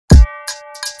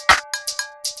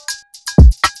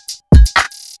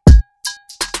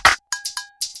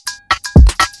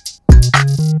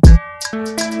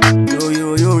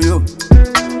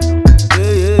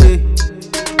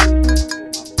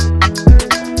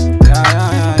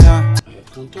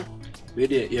We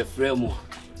de your friend mo.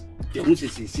 The who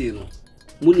say no.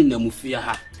 Muni na mufia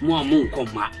ha. Mo amon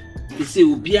koma. They say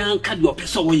obi anka de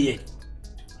opesa wo ye.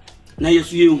 Na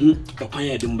yesu ye hu ekwan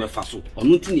ye de mo befa so.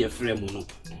 Ono nti na your friend mo no.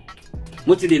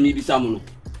 Mo ti de mi bisa mo no.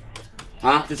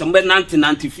 Ha, te sambe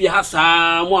nanti fie ha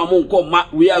saa mo amon koma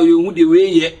we a we hu de we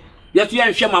ye. Yesu ye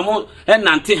hwe mamo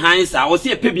nanti han saa. Wo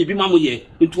se e pe bibi mamo ye.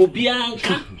 Nti obi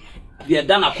anka de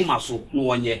da na koma so no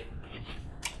wonye.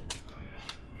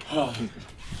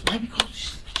 Why?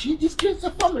 Because she disgraced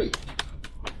the family.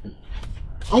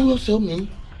 Also me,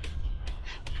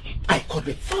 I call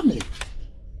the family.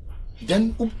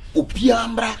 Then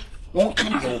Opiambra won't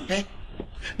come here.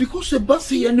 Because the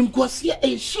bossy and Mkwasi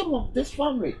a shame of this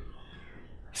family.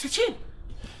 It's a shame.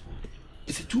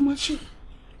 It's a too much shame.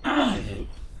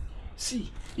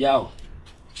 See. Yao.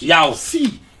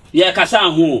 See. Yeah,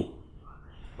 Kassan who?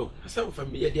 Oh, some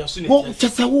family, they are soon. Oh,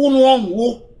 just a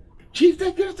one. She's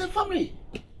the greatest family.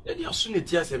 They are soon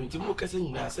at yes,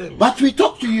 but we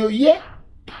talk to you, yeah?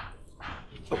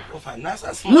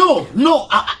 No,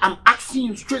 I'm asking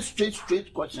you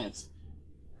straight questions.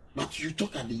 But you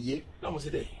talk at the year. No,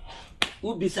 today.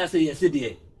 Who be say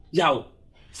yesterday? Yao.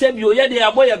 Say you yeah, they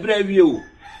are boy a brave you.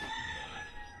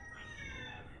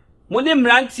 Money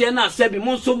mrantie na say be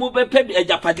monso mo be pe e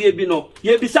japade bi no.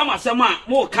 Ye bi sama asema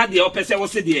mo ka de opese wo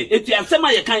se de. Etu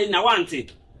asema ye kan na wante.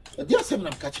 The asema na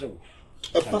catch you.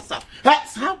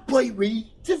 How boy we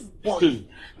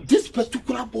this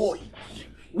particular boy.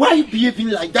 Why behaving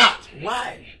like that?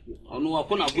 Why? Onu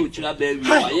akona go chira be wi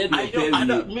aye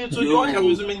de me to you am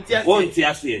using tia. Won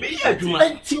tia se. Me aduma.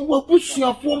 Enti wo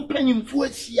busuafo mpanyimfo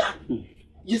asia.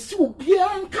 Yesi obi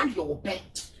an kan your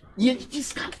pet. Ye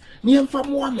discount. Ni emfa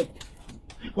mo ame.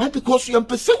 Why? Because you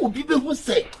empese obi be hu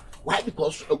say. Why?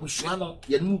 Because abusua no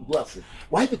ye nu go ase.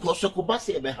 Why? Because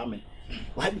akobase ebe ha me.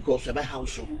 Why? Because ebe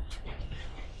house.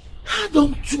 How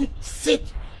don't you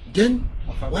sit then?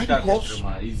 Why? Because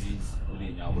easy.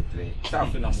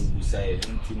 Something I'm going to say,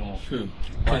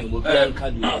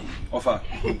 offer.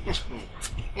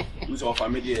 Who's offer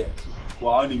me?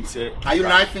 Are you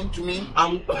laughing to me?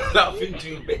 I'm laughing to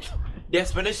you, but the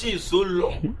explanation is so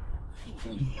long. I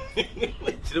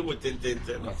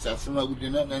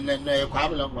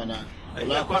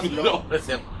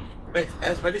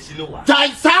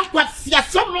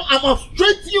must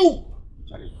straight you.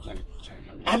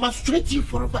 I must straight you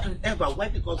forever and ever. Why?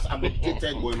 Because I'm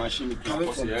educated.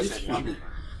 Coming from this family.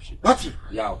 What?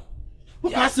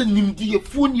 What has a name? The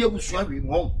phone you was showing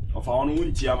home. I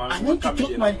want to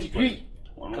take my degree.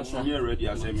 Ready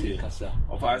as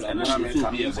of us and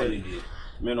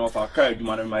men of our card,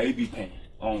 my AB pen.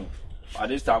 At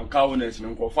this time, cowardice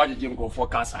and fighting go for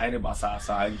Casa and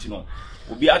Bassa, you know.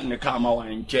 We'll be out in the car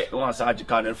and check one side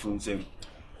card from him.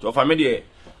 So, family.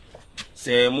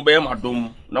 Say mube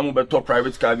madum na mube to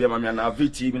private car bi ma na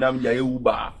VT bi na me ya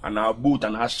Uber and a boot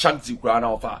and a shaxi kura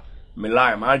na offer me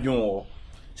lie ma adwon wo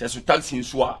say so taxi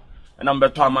nso a na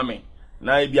mbe to ama me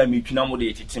na e bia me twina mo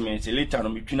de tete me say later no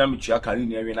me twina me tua car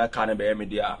ni ewe na car na be me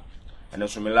dia and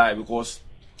so me lie because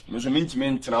me so me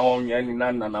ntime ntina ho nya ni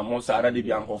na mo sa ara de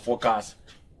bia nko focus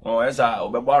oh esa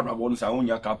obebo arabo no sa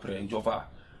onya ka pre njofa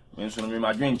me so me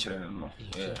madwen kire no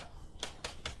yeah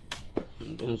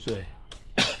don't say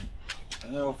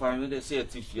no, finally they say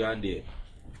it's if you are there.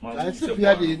 I said we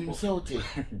are there himself.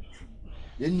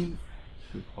 You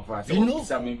know,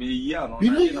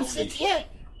 you sit here.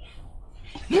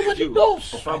 Nobody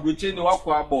knows. Fabricating the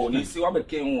Wakwa bone, you see what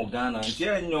became Ghana, and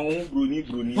your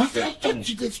Bronii. What I told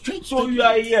you the street. So you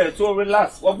are here, so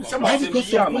relax. What somebody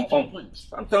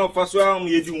sometimes first round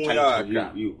you do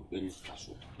you.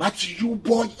 But you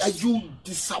boy, are you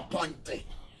disappointed?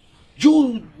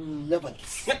 You never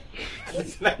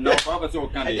no, Father's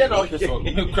okay. I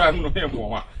don't crime no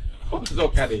more. What's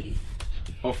okay?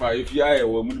 If you are a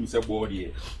woman, say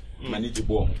body, manage to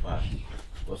bomb.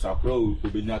 Because our pro will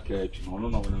be not catch. No,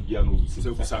 when you are no,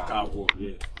 so Saka,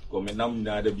 come and numb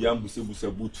the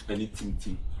Biambusa boot and it team.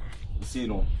 You see,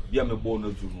 no, Biam a born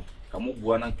of Juno. Come up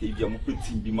one and take your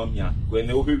pretty Bimamia when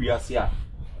they will be as here.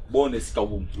 Born a scout,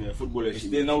 footballers.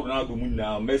 They know now the moon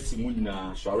now, Messi moon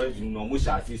now, Suarez, no much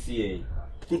as CCA.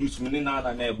 Could you swing out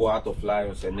an air out of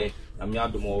flyers and then I'm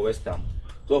the more West Ham.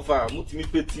 So far, Mutimi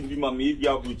Petit Bima maybe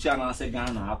I'll be Chana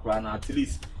Sagana, Aprana, at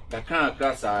least the can't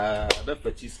class a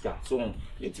Bepatisca. So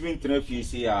it's been 3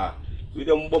 years here. We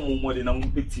don't bomb more than a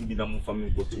Petit Binam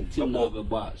family.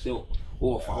 So,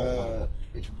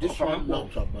 this one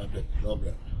not about the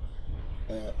problem.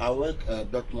 I worked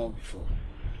at Dortmund before.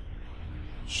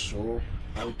 So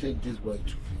I will take this boy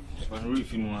to I'm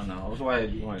riffing one now. Why are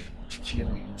you want?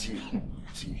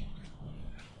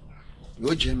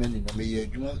 Your German in the mayor,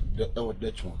 you want the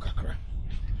Dutch one, Kakra.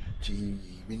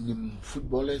 the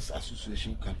Footballers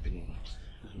Association Company.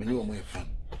 Many of my fan.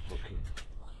 Okay.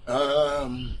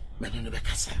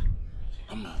 Bekasa.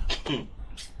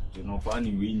 You know,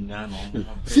 funny win now.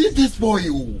 See this boy,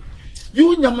 you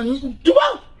Yaman, do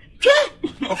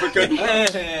No, offer.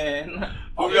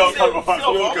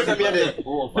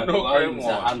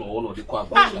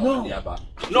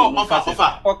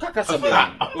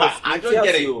 I don't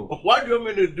get it. What do you want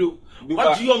me to do?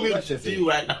 What do you want me to do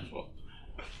right now?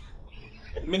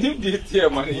 Many did here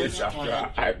money yes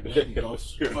after I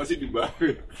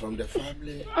from the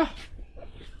family.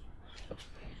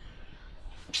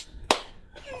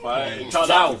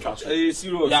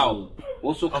 Now,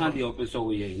 also can't the officer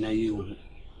away. Now you.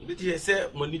 Did you say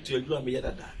money to you and me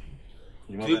that?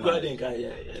 You go and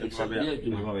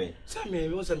Sammy,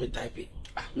 what's a type it?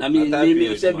 Na me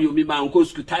say bi obi ma nko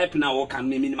sku type na wo kan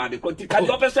me minima de ko ti ka de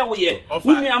opese wo ye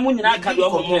wuni amu nyina ka de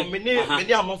omo me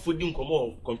ne amafo di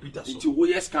nkomo computer so nti wo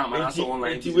yes scam na so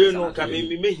online nti we no ka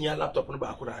me hia laptop no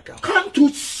ba akura aka Come to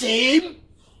shame.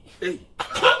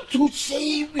 Come to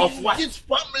shame of what? This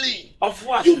family. Of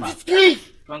what? You disgrace.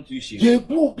 Come to shame. You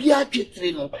go be a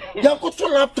cheater no. You go to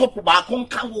laptop ba kon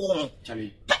ka wo.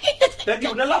 That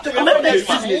you na laptop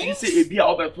you say e bia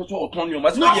obe photo autonomy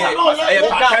mas No.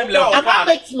 I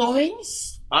make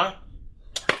noise. Huh?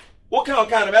 What kind of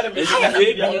madam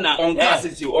on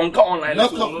classes you on online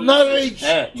Knock of knowledge.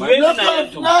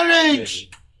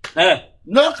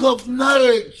 Knock of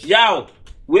knowledge. Yaw,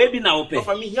 we be na open.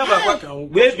 For me here ba kwa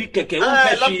We be keke won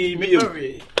peshi mi.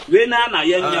 We na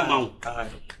ye nyama.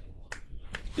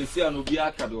 Esi an obi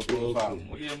aka de obi fa.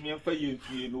 Mo ye me fa ye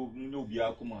tue no obi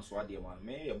akoma so ade man.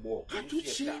 Me ye bo. It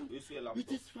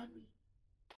is funny.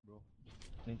 Bro.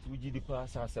 Nti uji di pa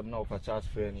asem na ofa charge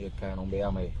fair ne kan no be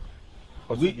ya mai.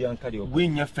 Obi bi anka de obi. We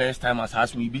your first time as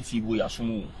has we be ti wo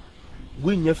yasomo.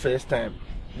 We your first time.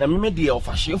 Na me de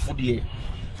ofa chefo de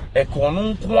e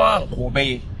kono nko anko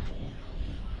be.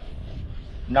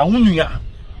 Na hunua.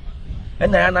 E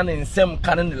na ya na ne nsem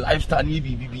kan ne lifestyle ne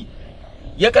bibibi.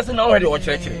 Yakase na already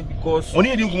ochirechire because oni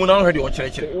edi nkumu na already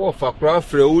ochirechire wo fa kra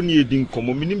fra oni edi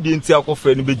nkomo minim de nti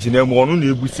akofra ne begina mu ono na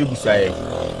ebusebusa ye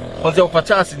onse ofa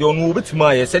chance de ono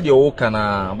obetima ye se de wo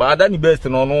kana ba ada ni best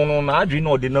no no na adwi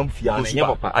na ode nam fia na nye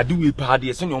papa ade we pa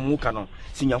de se ne omo ka no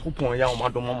si Nyankopon ya omo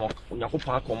adom mo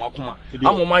Nyankopon akoma koma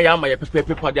amoma ya ama ye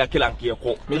pepe pa de akela nke ye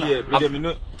ko me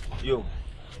no yo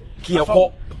ki ye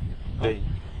ko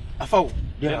afa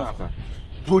de afa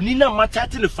Bronii na ma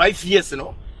chat in 5 years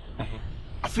no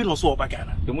I feel no so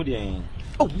bagana. The mudi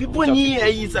Oh,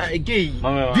 Bronii is a gay.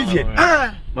 Vivian.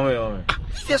 Mama.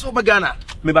 Yes, so bagana.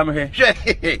 Me ba me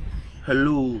he.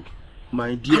 Hello,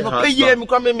 my dear husband.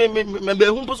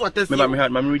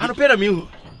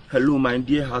 Hello, my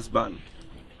dear husband.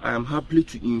 I am happy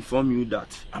to inform you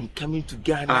that I'm coming to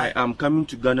Ghana. I am coming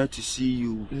to Ghana to see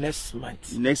you next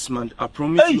month. Next month. I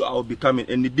promise you I will be coming,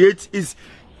 and the date is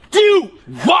due.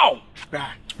 Wow.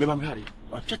 Me ba me hurry.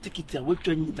 I try to take it away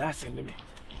from you. That's me.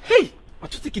 Hey, I try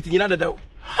to take it in another.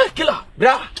 Killer,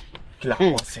 bra. Killer.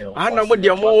 I know what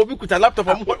the more we could a laptop.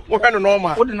 What kind of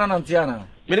normal? What the nanantiana?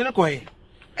 Me didn't go here.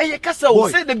 Hey, Casa, who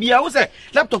said the Bia was a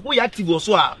laptop we active or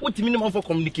so. What the minimum for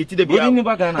communicating the Bia?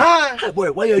 Ah,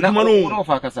 boy, why are you man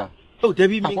for Casa? Oh,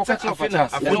 Debbie, me such a fina.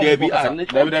 Debbie,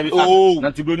 oh,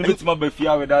 Nanti Bruno, it's my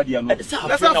befia with Daddy. That's a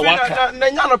waka.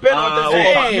 Nana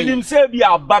pen. You didn't say be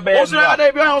a baby. Also, I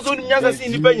also didn't see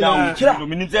the penny.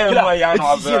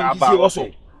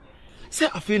 Also, say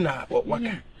a fina or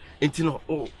waka. Intino,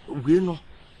 oh, we know.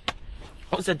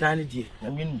 What's a tiny dear? I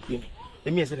mean,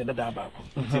 let me say that about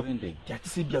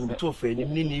see be a two friend,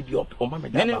 need be up on my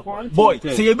boy.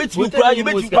 Say a bit you cry, you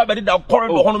bet you cry, but that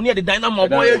corridor near the dynamo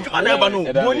boy. I never know.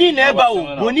 Bronii never.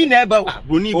 Bronii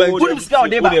by put him scout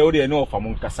there. No,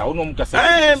 from Casa, no Casa.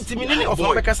 I am Timini of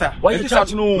Casa. Why you start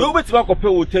to know? No, but you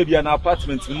will tell you an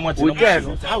apartment in much. How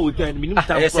would tell me?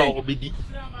 How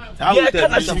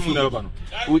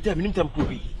would tell me?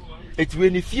 It's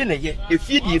when if you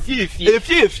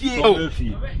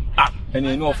ah, and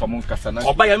you know from Moncasana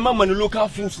or by a mamma local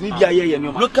foods,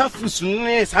 local foods,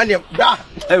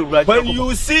 when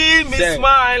you see me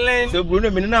smiling, the Bruno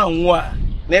Mina,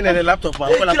 then a laptop,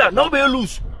 nobody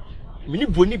lose. Mini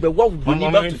Bronii, but what would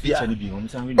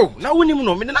Bronii? Oh, now we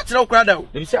know me natural crowd out.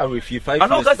 Let me say, I refuse 5. I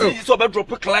know that's so about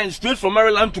drop a client straight from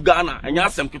Maryland to Ghana and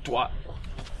ask them to what.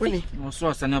 Winnie, no, so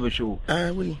I never show.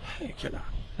 Winnie, killer.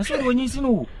 I said when you see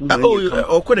no.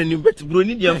 Oh, couldn't you bet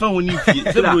Bronii the found when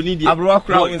Bronii the Abroad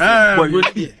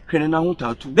can now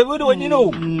tattoo. The way when you know.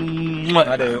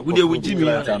 With Jimmy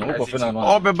or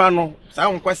Bebano.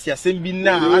 Sound question send me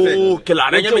now. Oh, Killer,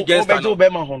 I never guessed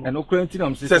Obama and no quarantine.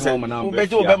 I'm saying, Obama,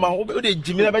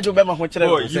 Jimmy Obama, which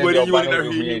you were in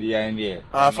the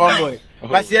farm boy.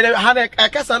 But see, I had a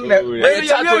cassan there.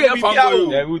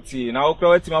 Now,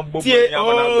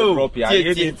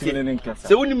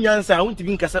 so when you answer, I won't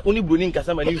even Casa only Brunin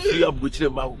Casa and you free up which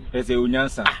about. There's a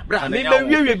Unyansa.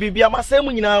 Maybe be a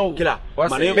Massam now. Killer.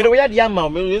 But we had Yama,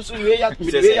 we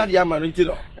had Yama.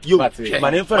 You,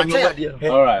 my name for my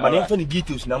name for the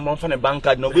details. Now, I'm from a bank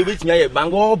card. No, we reach me a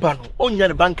bank or ban. Only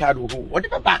a bank card. What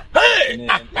about? Hey,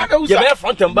 you're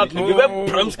front and back. You have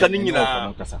proms coming in.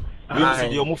 I'm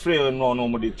afraid no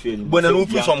more between. When I move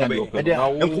from and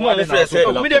come on, say,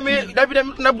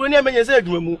 Bronii, say,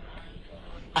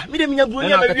 I made me a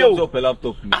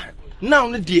laptop.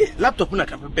 Now, dear, laptop na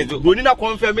can be Bronii na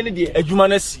confirm any dear.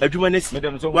 Adjumanes,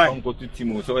 madam, so why go to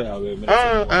Timo? So I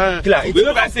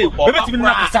say,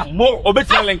 more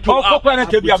obedient.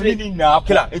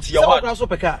 Killer, it's your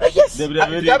yes,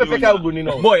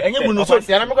 boy, and you will so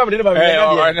say, I'm coming to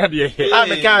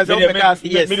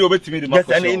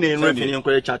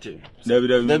chatting.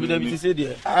 David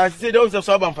said, I said, those are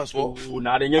so fast. I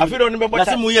feel on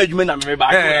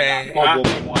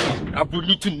I put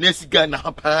you to Nessiga and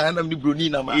the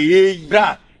Bronii.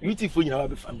 Bra, beautiful, you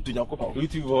have a fun to your couple.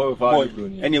 Beautiful,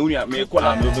 and you may call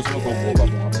out the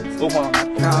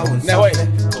now,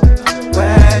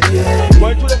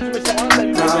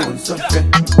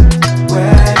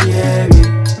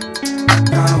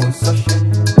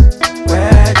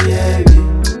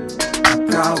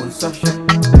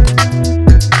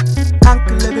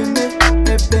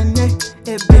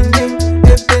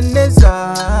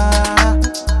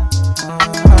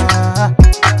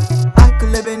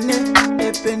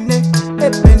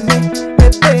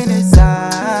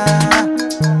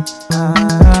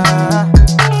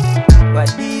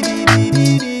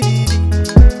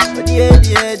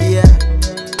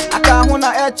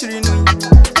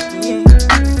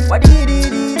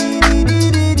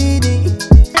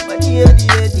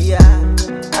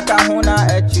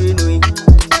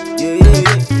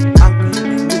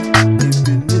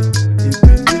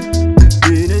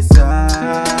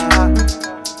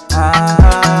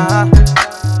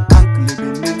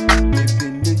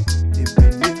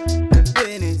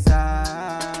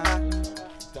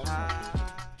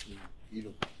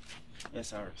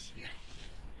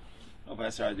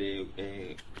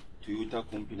 Toyota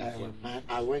company.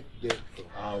 I work there.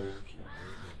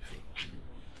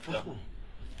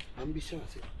 I'm beside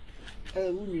it.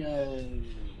 When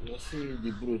you say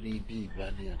the Bronii be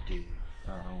banning a day.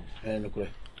 And look,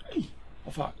 hey,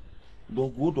 of a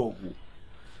dog.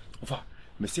 Of a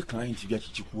Mr. Client to get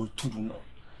you to know.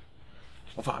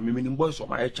 Of a many boys of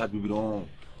my chat will be on.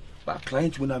 But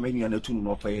client when I'm any other tune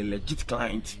of a legit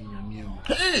client.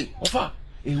 Hey, of a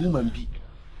woman be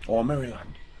or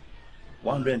Maryland.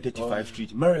 135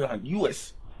 Street, Maryland,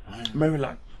 US.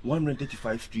 Maryland,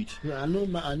 135 Street. I know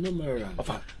Maryland. Of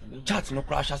a chat no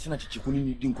crash as in a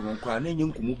chickuni didn't come on crying and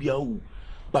young Kumubia.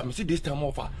 But me see this time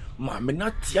offer, my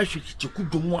not actually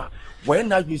chikudumoa.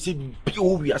 When I say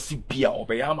we are Sibia or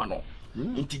Bayamano.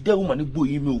 Into the woman who boy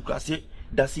email class,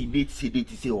 that's it,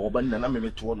 say, Oban and I'm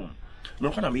a to no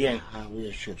kind of young.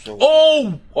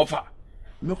 Oh, offer.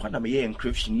 No kind of young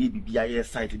encryption, ye be a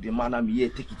site, the man I'm here,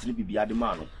 take it to be a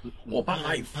demand. Or by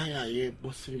life, fire,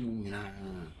 bossy.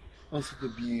 Once it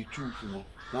could be true,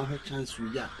 now her chance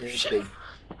we are,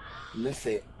 let's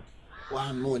say,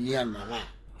 one more near my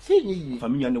see,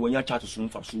 family and when you chat to soon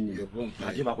for soon,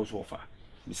 I give up offer,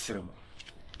 Miss Sermon.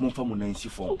 More from Nancy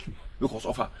for because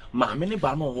offer my many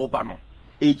banner or banner,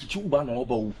 82 banner or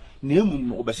bow,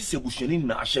 name or Bessie Bushin in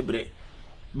Ashebre.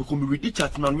 Because we read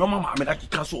chat now, your mamma made a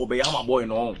castle obey my boy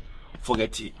and all.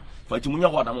 Forget it. For it to me,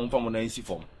 what I'm from Nancy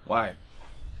for. Why?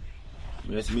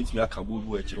 Yes, meet me a Kabul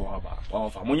which you have. Or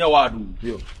from Munya.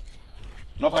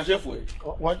 No, I chef way.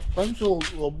 What? I'm so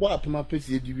what my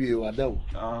PC do you are though?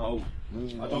 Oh,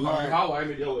 I don't know how I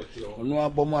made it. No,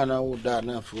 Bomana would die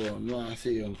now for no, I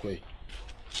say young quay.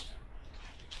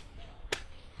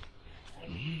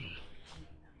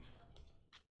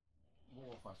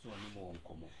 More of us only more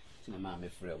common. Cinema, my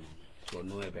friend, so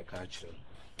no ever catch them.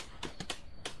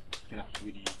 Yeah,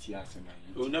 we did tears and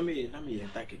oh, Nami,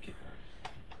 attack it.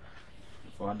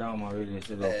 For down my really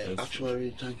said,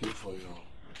 actually, thank you for your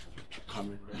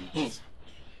coming.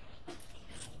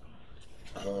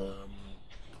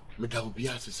 Me that will be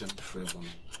as a friend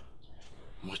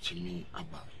watching me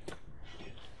about.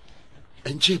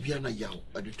 enche bia na yaw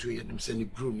adeto ye nim se ne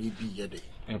Bronii bi ye de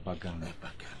Epagana ya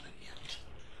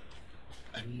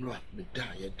and not the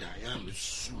die I'm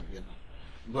so you know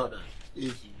brother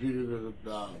it's really really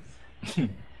bad.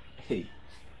 Hey,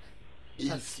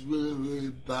 it's really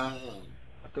bad.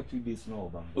 I got 2 days now,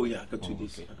 Bang. Oh yeah, I got 2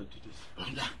 days. Okay. I got 2 days.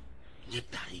 Brother, you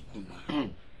die kuma.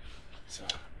 So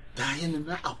dying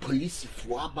na a police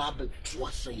for aba to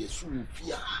us yesu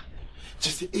fia.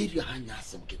 Just area hanya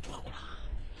some get to akwa.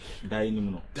 Die ni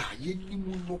no. Die ni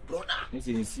mu no brother. This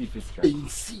is in see physical. In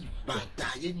see but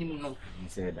die ni mu no. He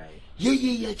said die.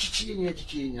 Ye chichi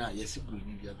nya yes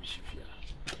Bronii bia be shifia.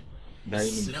 Die ni.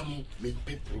 Slam me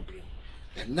pe problem.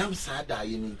 And now sad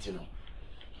die ni no.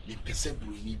 Me pese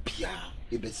Bronii bia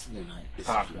e be sin na.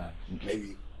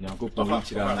 Maybe I'm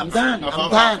done.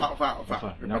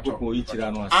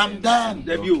 I'm done.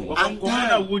 Debut. I'm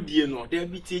done. Would you know?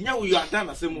 Debuting. Now you are done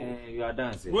as a move. You are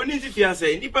dancing. When is it you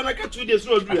say? Nipanaka 2 days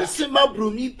no do. Sema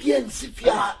Bronii bien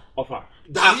sifia. Offer.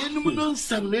 Daye no no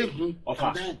samne.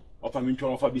 Offer. Offer me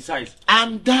offer besides.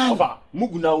 I'm done. Offer.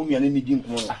 Mugu na unu ane ni din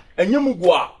kono. Enye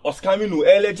mugu a oskami no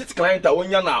legit client a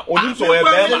wonya na oni so e be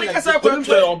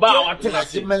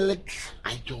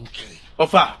I don't care.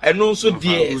 Offer eno so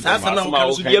die sasa na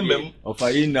o so die mem. Offer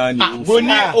yin na ni.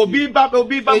 Bronii obi ba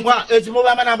kwa Etimo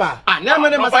ba manaba. na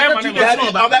me masaka 2 days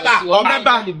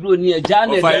obeba the Bronii eja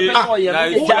na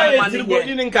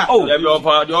Bronii nka. Oh, ya be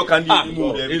offer the can di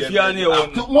mu. Efia na e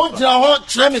won. Mo jira ho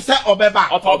kire me se obeba.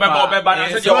 Obeba na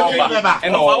se je oba.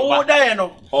 Eno wo da ye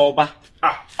no. Oba.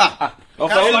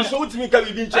 Offer so utimi ka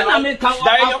bi nche. na me kan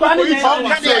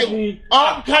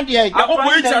Can dey.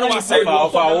 Akoko icha no say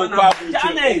offer wo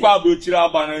kwa bro chira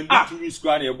aba na 2 weeks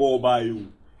kwa na e bo oba yo.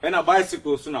 Na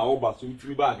bicycle so na oba so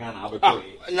mfiri ba ga na abeto.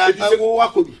 Na wo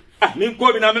wakobi. Me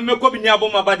nkobi na me mekobi ni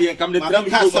aboma ba de nkam de tram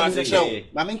ko ba se.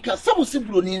 Ma me nka sabu si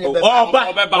Bronii ne be.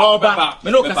 Oba.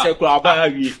 Me no ka say kura aba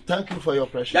awie. Thank you for your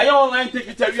pressure. Ya online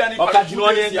ticket awie ani ka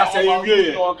jino ni ka say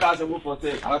wie. No ka say mo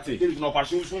protect. Ati. No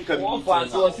fashion sun ka bi. Offer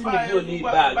so si the Bronii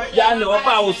ba ya na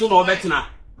oba wo so na obetena.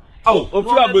 Oh,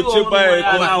 ofura boche ba e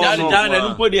ko na na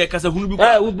npo de kasa hunu bi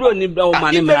ko. We Bronii bra o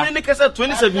mane mra. Ne kasa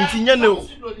 2017 nya no.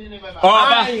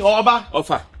 Oba.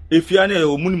 Offer. If you are a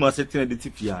woman, setting the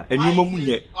tipia, and you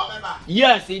munye.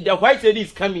 Yes, the white lady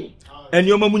is coming. And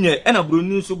your mamunye, and a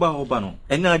Bronii suba obano,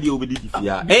 and now the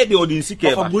obedifia. Eh, the audience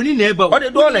care for Bronii neighbor. What the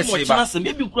dollar say,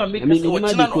 maybe you can make me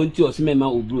continuous member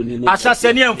of Bronii.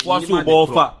 Assassin for so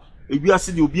offer. If you are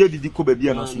seeing you be a dico baby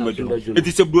and it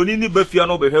is a Bronii befia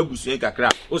no be help you kakra.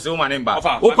 O se woman emba.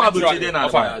 O pa bu chede na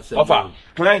offer.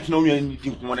 Client no me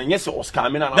anything more than yes or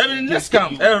scamming and then let's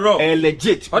scam.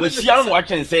 Legit. What is young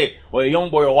watch and say or a young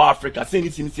boy or Africa say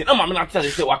this in I'm not telling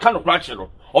say what kind of crash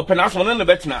or penas on the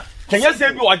better. Can you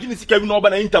say you are going to see no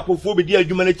ban interpol be dear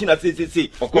humanity na say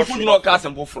of course you know cast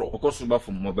and for of course ba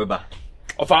from mobeba.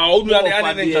 Of our old one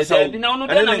and now no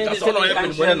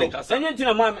anything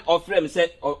a man of frame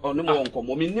said or no more come.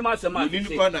 Minima some man team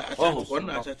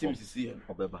to see him.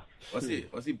 Was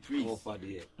it please? No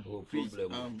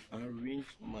problem. Arrange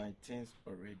my things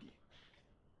already.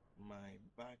 My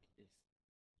bag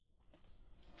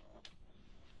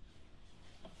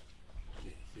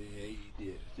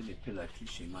is the pillar to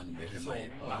man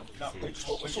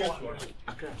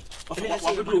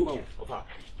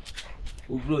Bronii.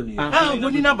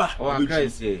 Bronii number. Oh, cry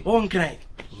say. Oh, cry.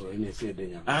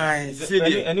 I said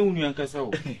any one you can say.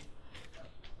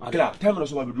 Akla, tell me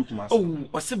so be do kuma. Oh,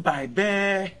 what's by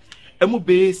bear? Emu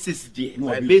be 6 day.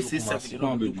 No, be 6 7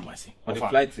 no be do kuma. On the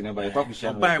flight never if I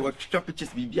share. Buy what pictures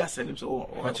bibia send him so.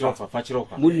 Fetch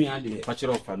off. Munu ade. Fetch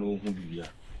off no hu bibia.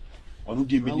 Onu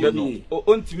dey me no. O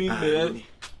ontimi be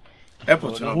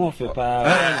airport no. Won fe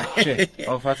pa.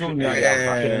 O fa so mi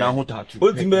na hu tatu.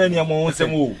 Ontimi ni amo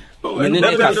nsem o. Me ne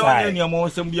kasa. Ni amo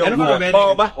nsem bia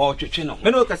Oba. O twetwe no.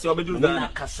 Me no kasa obeduru na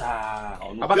kasa.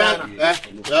 Abana.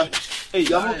 Eh,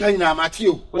 ya mo kan na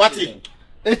Matthew. What?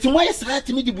 Eti mo yesa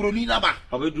ti mi di Bronii na ba.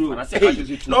 Obeduru.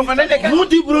 No fa ne de Mo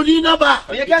di Bronii na ba.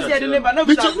 You can say the neighbor no.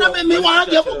 Bi na me wa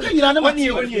ya mo kan na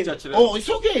Matthew. Oh, it's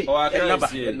okay.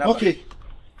 Okay.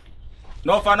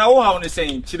 No fa na wo ha on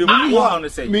saying. Chire mu wo ha on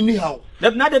saying. Me ni how.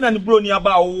 Na de na Bronii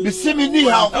aba o. Me see me ni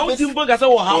how. I want to go kasa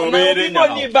wo ha. Na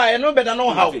Bronii ba e no better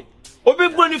no how. Obi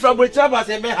Bronii from Brechaba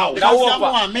say me how. Na wo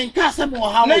fa. Me kasa mo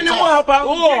how. Na mo how pa.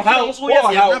 Oh how. So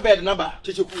yes na bed number.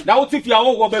 Chicheku. Na wo tifia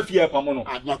wo go ba fie pa mo no.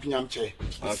 Admakunyam che.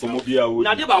 Akomo bia wo.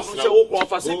 Na de ba so say wo ko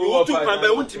fa say wo tu kwan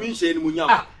ba wo ntimi nhye ni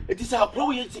munyam. Eti say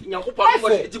pro ye nyankopon ko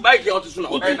eti bike ya otiso na.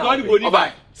 O ti kwa ni Bronii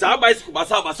ba. Sa bicycle ba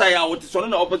sa ya wo ti so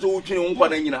na wo pese wo twene wo nkwa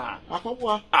na nyina.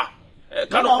 Akobua.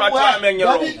 Can of Patra men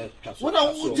your when I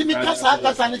want to make us out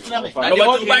as an Islamic.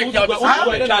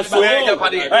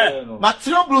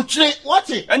 Matron Blue Tree, what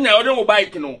it? And now don't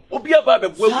bike no. Obi about the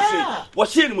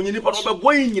was seen when you nip on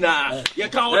going in a you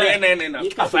can't and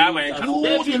a family.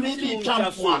 You need to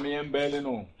come me and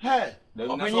Bellino. Hey.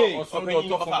 Will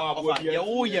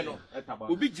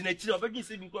be genetic of a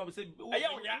saving conversation. I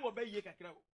obey you.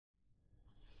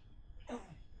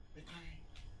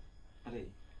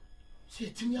 See,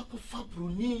 Timia for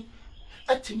Bronii,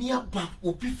 a Timia back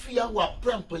will be fear what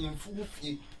Brampton in full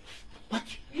fee. But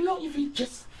you know, even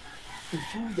just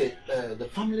inform the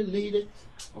family lady.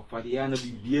 Of Fadiana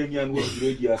Vivian was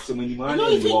ready as so many money. No,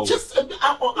 even just a bit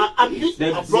abroad. How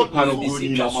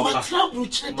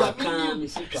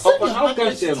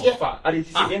can say I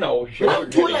didn't know.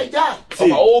 Like that.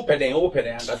 Open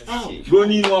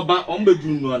Bronii no ba on be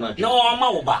dunu na. No,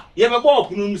 I'm ba. Ye be ko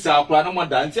kunum sa akwa na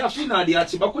moda nti afi na de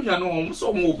achi bakunya no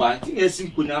so mo ba nti na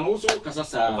esi kunya no so kasa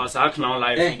sa. Because act now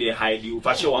life they hide you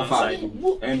for sure one side.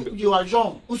 And you are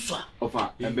young. Uswa.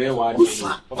 Ofa embe wa.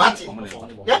 Uswa.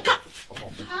 Yaka.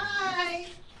 Hi.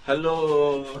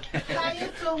 Hello. How you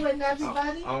doing,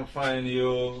 everybody? I'm fine,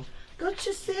 you. Good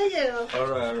to see you. All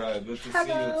right. Good to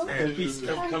Hello. see you. Please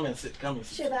come and sit.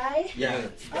 Should I? Yeah.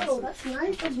 Oh, that's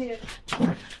nice of you.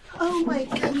 Oh my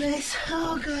goodness.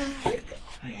 Oh God.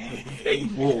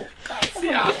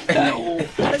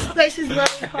 This place is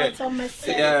very hot on my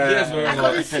skin. I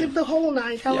couldn't sleep the whole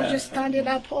night. I was just standing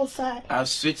up outside. I'll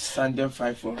switch Sunday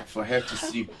 5 for her to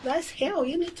sleep. That's hell.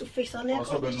 You need to fix on air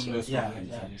conditioning.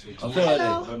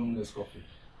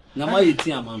 Na ma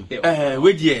yeti amam.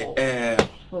 We there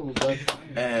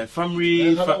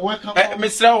family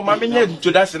Mr. O ma menye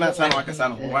introduction na sana wakasa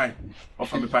no why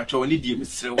of me patcho oni die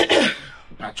Mr. O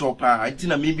patcho pa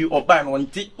antina me bi oba no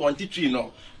wanti tree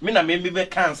no me na me be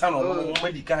cancer no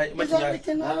medical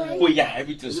oh yeah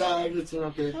everything's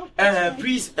okay.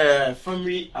 Please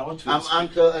family I want to I'm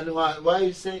uncle and why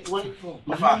you say where you from?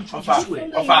 Ofa.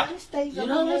 You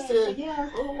know, yeah.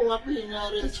 Oh, I've been in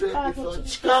United States before.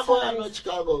 Chicago, I know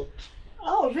Chicago.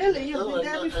 Oh, really? You've been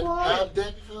there before? I've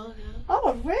been before, yeah.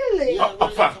 Oh, really?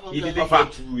 Ofa. He did it for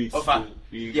 2 weeks. Ofa.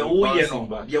 Ya wo ye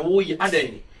no. Ya wo ye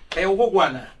ade. E wo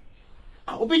gwana.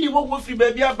 Obi ni wo free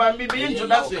baby aba me be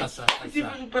introduction. If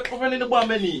pe ko fene bo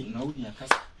amani. Na wo dia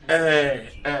kasa.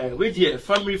 We there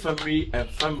family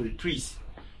please.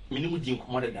 Me ni mu di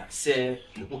nkomo da say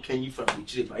me ko kan yi fra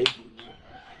buchire ba e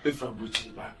fra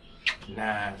buchire ba.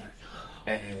 Na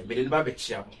me de ba be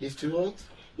chia. It's 2 months?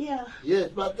 Yeah. Yeah,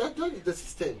 but that is the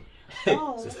system.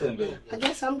 Oh, I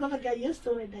guess I'm gonna get used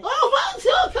to it then. Oh, what's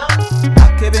your come?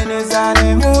 Acabenezer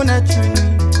ni huna chuni,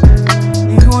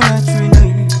 ni huna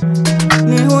chuni,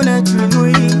 ni huna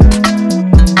chuni.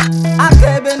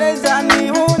 Acabenezer ni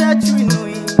huna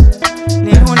chuni,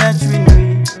 ni huna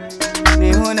chuni,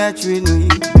 ni huna chuni.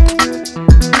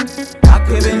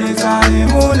 Acabenezer ni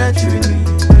huna chuni,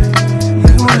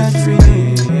 ni huna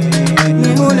chuni,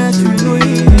 ni huna chuni.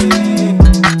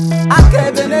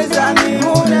 Acabenezer ni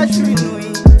huna chuni,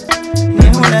 ni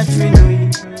huna chuni,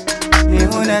 ni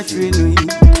huna chuni.